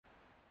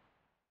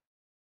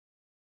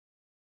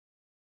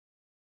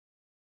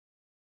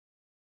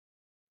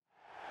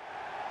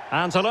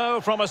And hello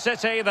from a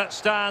city that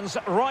stands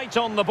right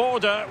on the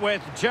border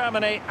with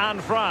Germany and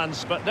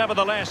France. But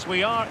nevertheless,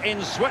 we are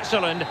in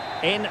Switzerland,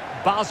 in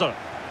Basel.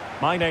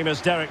 My name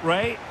is Derek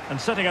Ray, and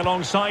sitting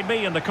alongside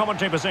me in the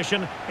commentary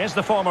position is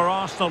the former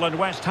Arsenal and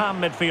West Ham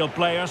midfield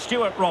player,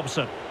 Stuart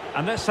Robson.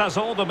 And this has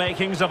all the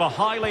makings of a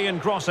highly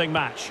engrossing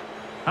match.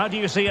 How do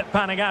you see it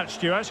panning out,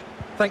 Stuart?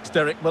 Thanks,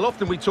 Derek. Well,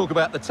 often we talk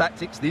about the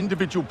tactics, the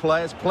individual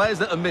players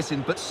that are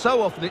missing, but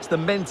so often it's the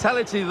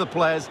mentality of the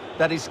players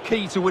that is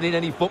key to winning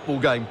any football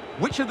game.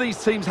 Which of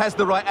these teams has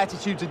the right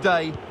attitude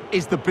today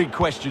is the big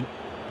question.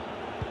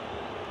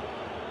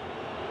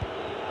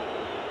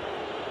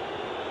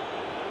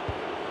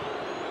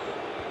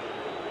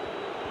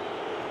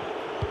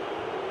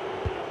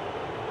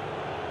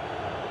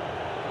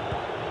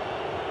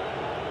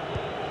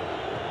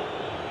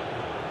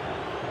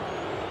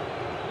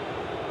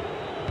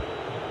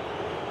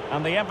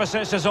 And the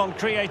emphasis is on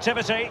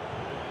creativity.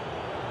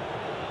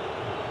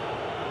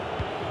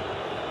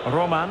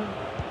 Roman.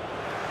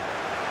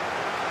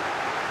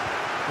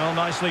 Well,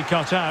 nicely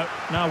cut out.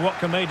 Now what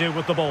can they do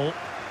with the ball?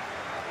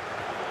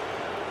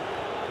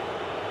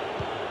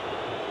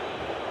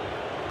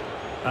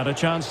 And a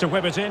chance to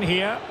whip it in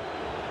here.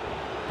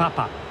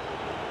 Papa.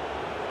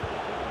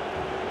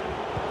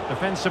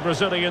 Defensive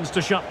Brazilians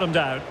to shut them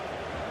down.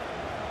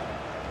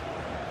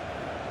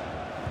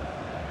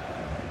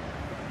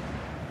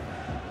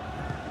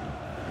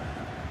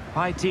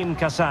 High team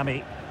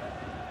Kasami.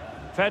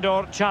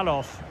 Fedor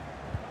Chalov.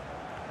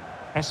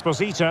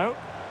 Esposito.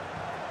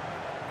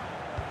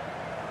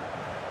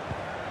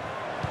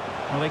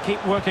 Well, they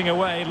keep working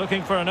away,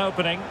 looking for an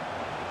opening.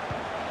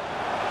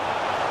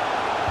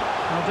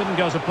 Well, didn't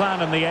go to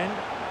plan in the end.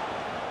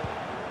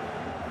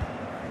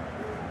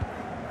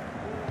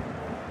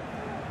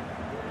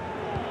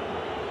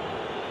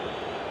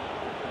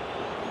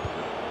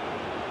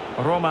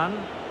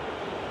 Roman.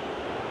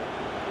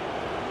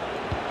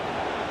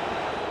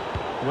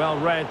 Well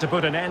read to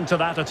put an end to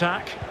that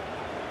attack.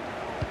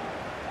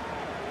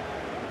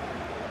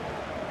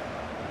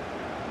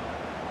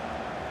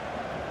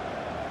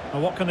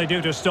 And what can they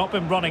do to stop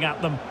him running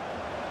at them?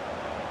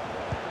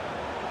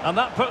 And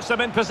that puts them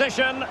in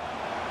position.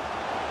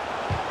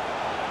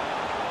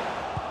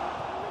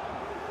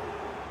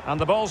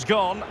 And the ball's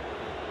gone.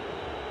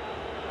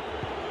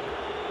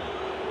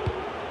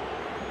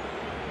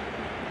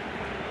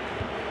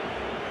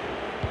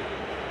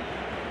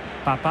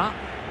 Papa.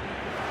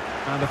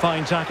 And a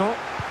fine tackle.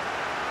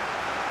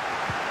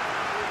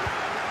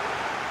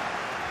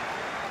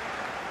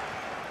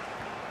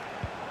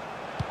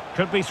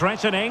 Could be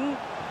threatening.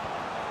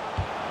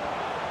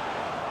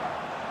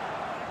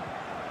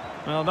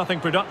 Well,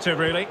 nothing productive,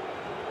 really.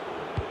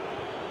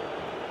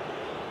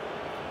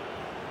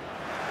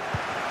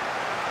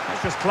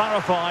 Let's just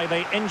clarify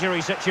the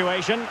injury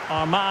situation.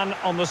 Our man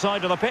on the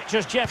side of the pitch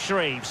is Jeff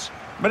Shreves.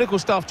 Medical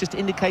staff just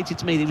indicated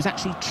to me that he was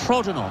actually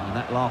trodden on in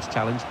that last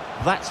challenge.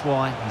 That's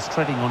why he's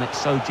treading on it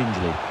so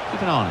gingerly.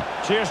 Keep an eye on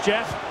it. Cheers,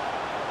 Jeff.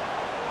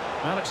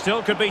 Well, it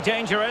still could be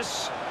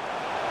dangerous.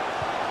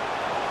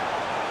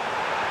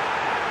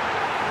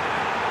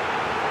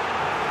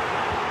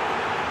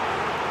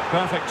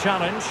 Perfect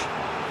challenge.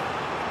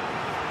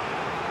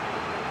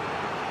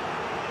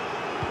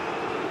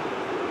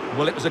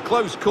 Well, it was a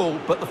close call,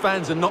 but the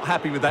fans are not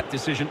happy with that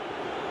decision.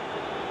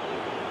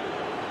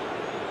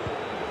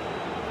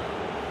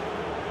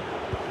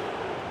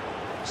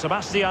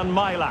 Sebastian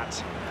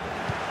Mailat.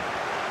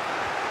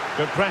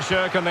 Good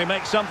pressure. Can they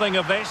make something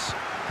of this?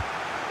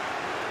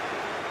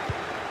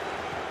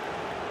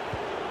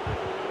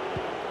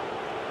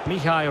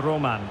 Mihai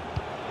Roman.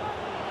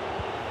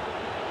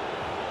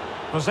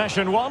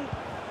 Possession one.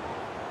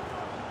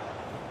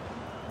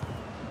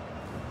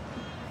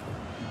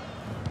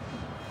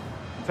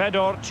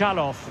 Fedor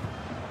Chalov.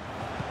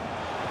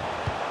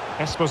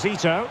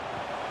 Esposito.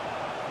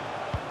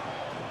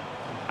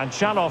 And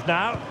Chalov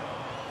now.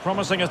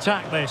 Promising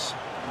attack, this.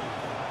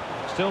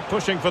 Still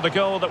pushing for the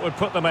goal that would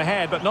put them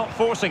ahead, but not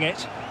forcing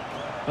it.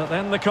 But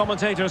then the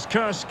commentator's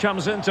curse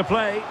comes into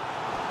play.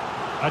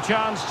 A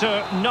chance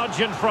to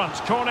nudge in front.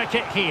 Corner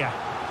kick here.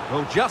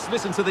 Well, just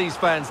listen to these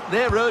fans.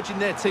 They're urging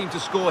their team to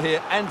score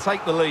here and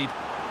take the lead.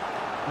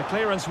 The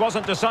clearance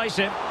wasn't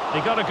decisive. He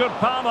got a good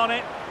palm on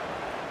it.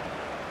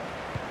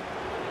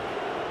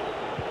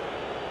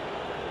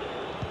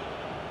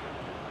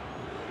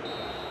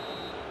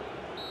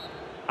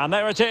 And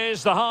there it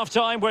is, the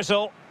half-time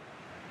whistle.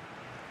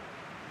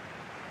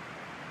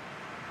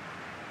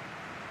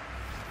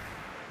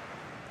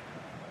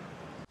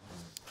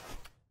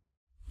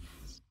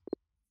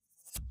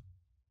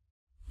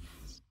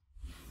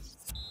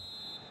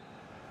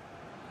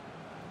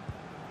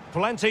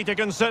 Plenty to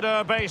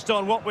consider based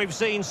on what we've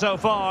seen so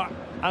far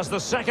as the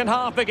second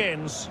half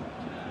begins.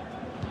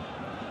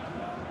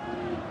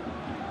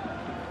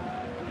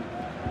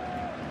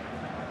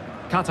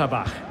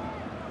 Katterbach.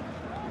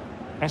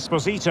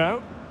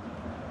 Esposito.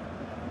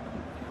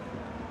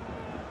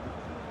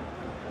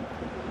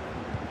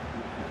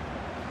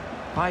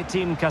 High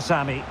team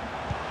Kasami.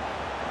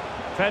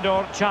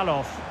 Fedor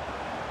Chalov.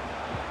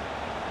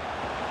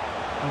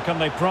 And can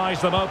they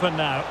prize them open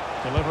now?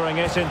 Delivering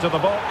it into the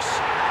box.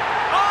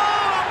 Oh,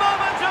 a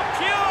moment of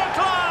pure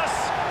class!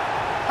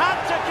 Had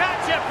to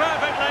catch it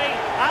perfectly,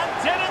 and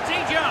didn't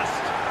he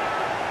just?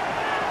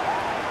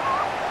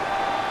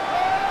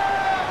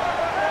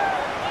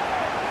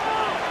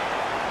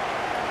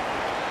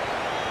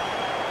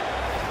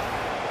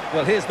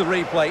 Well, here's the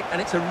replay,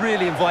 and it's a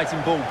really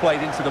inviting ball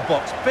played into the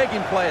box,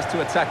 begging players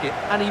to attack it,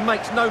 and he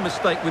makes no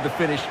mistake with the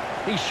finish.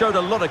 He showed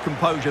a lot of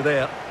composure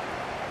there.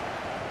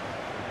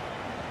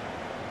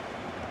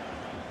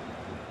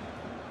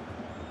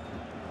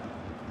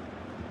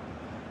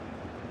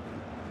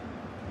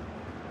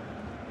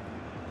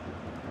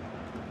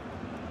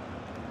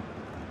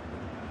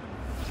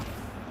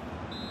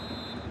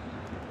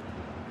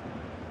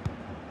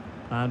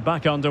 And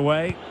back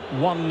underway,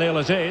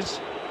 1-0 it is.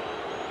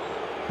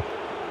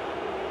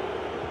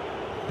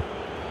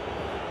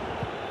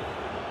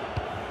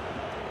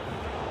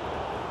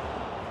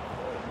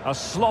 A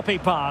sloppy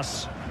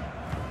pass.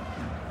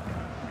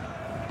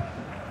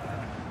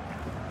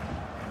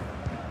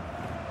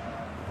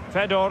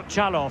 Fedor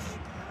Chalov.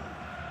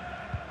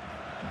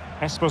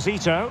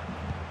 Esposito.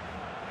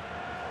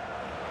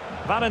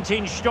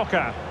 Valentin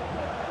Stocker.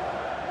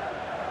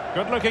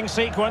 Good-looking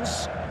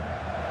sequence.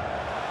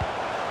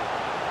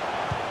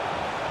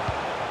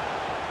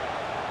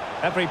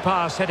 Every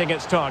pass hitting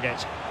its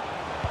target.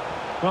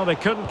 Well, they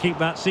couldn't keep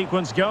that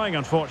sequence going,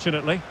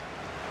 unfortunately.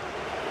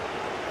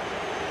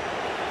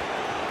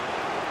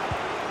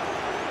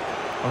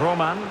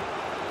 Roman.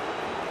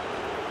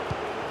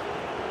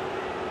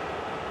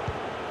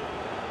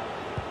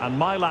 And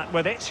Milat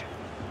with it.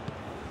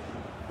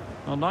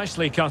 Well,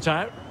 nicely cut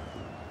out.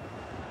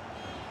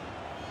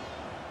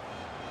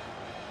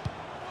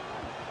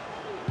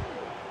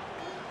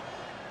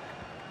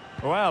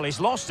 Well, he's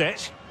lost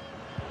it.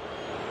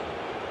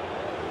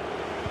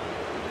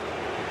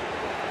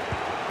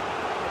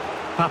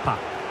 Papa.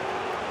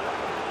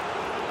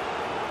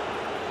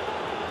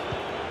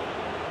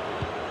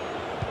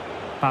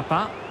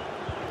 Papa.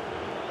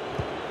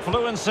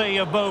 Fluency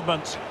of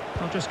movement.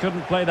 I just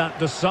couldn't play that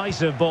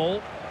decisive ball.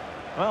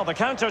 Well, the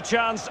counter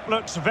chance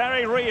looks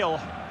very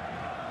real.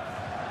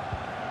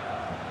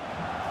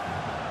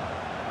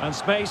 And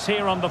space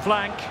here on the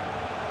flank.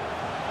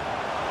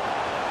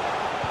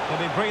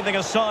 He'll be breathing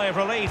a sigh of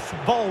relief.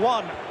 Ball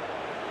one.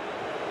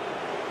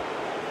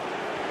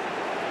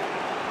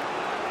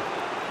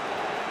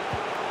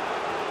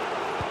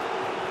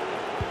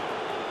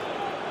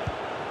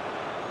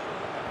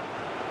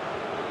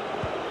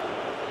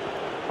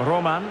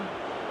 Roman.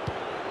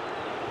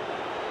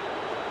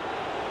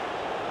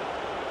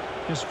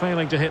 Just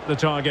failing to hit the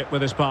target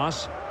with his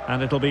pass,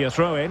 and it'll be a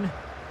throw-in.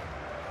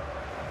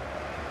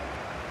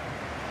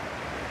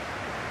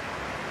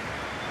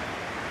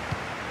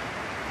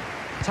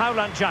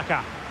 Taulant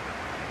Xhaka.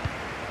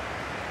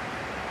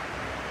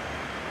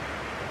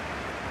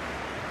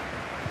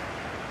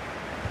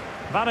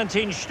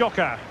 Valentin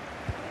Stocker.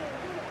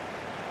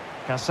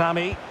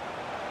 Kasami.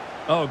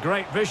 Oh,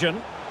 great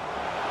vision.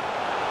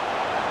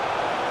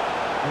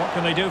 What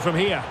can they do from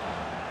here?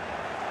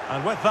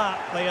 And with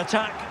that, the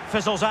attack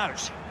fizzles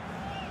out.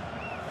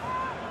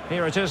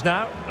 Here it is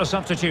now, a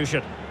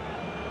substitution.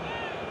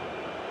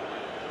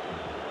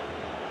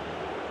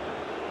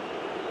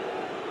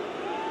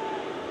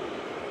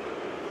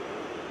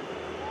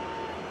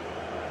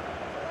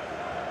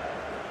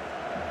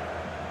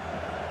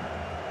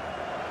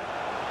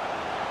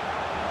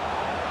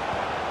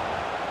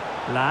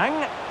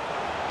 Lang.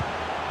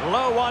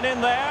 Low one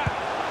in there.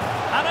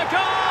 And a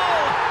goal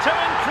to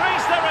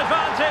increase their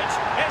advantage.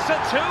 It's a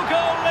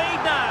 2-goal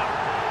lead now.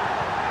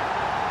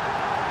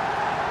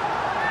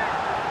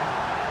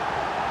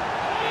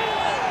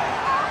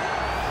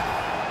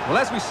 Well,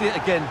 as we see it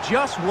again,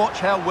 just watch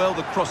how well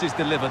the cross is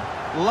delivered.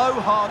 Low,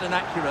 hard and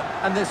accurate,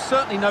 and there's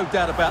certainly no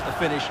doubt about the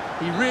finish.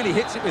 He really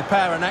hits it with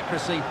power and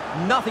accuracy.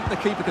 Nothing the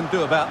keeper can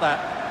do about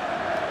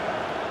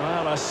that.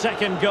 Well, a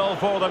second goal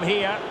for them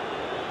here.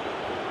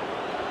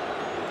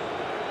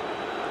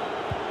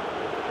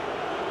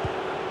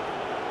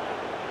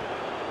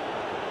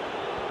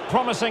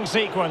 Promising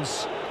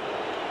sequence.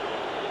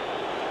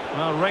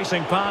 Well,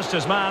 racing past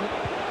his man.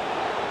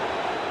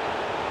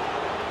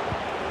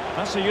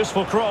 That's a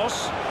useful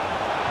cross.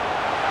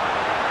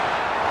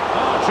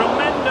 Oh,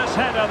 tremendous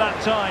header that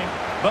time,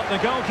 but the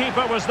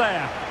goalkeeper was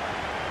there.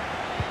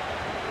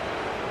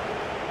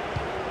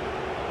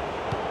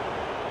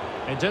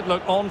 It did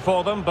look on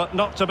for them, but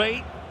not to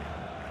be.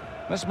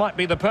 This might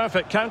be the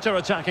perfect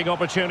counter-attacking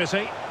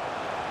opportunity.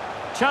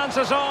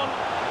 Chances on.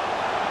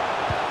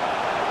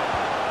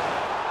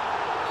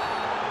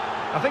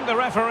 I think the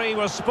referee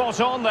was spot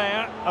on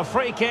there. A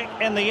free kick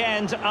in the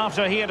end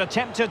after he had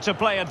attempted to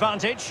play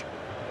advantage.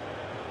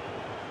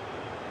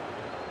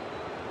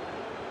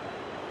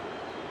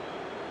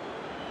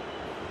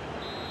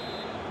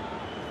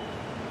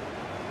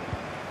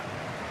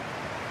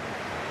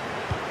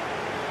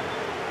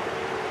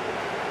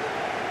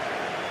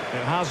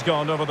 It has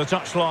gone over the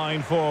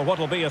touchline for what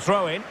will be a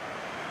throw-in.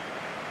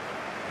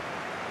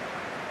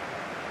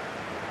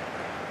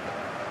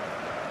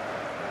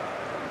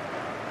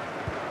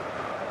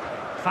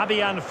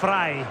 Fabian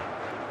Frey.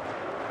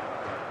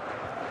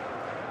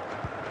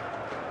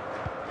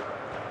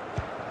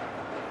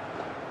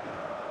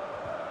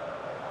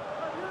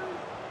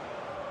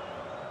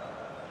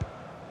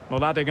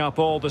 Well, adding up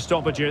all the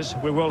stoppages,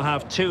 we will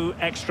have 2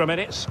 extra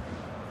minutes.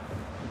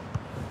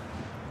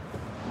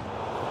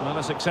 Well,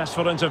 a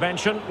successful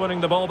intervention,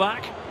 winning the ball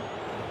back.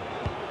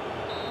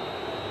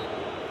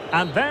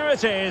 And there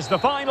it is, the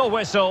final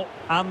whistle,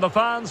 and the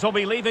fans will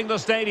be leaving the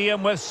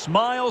stadium with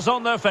smiles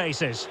on their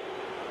faces.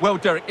 Well,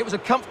 Derek, it was a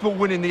comfortable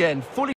win in the end, fully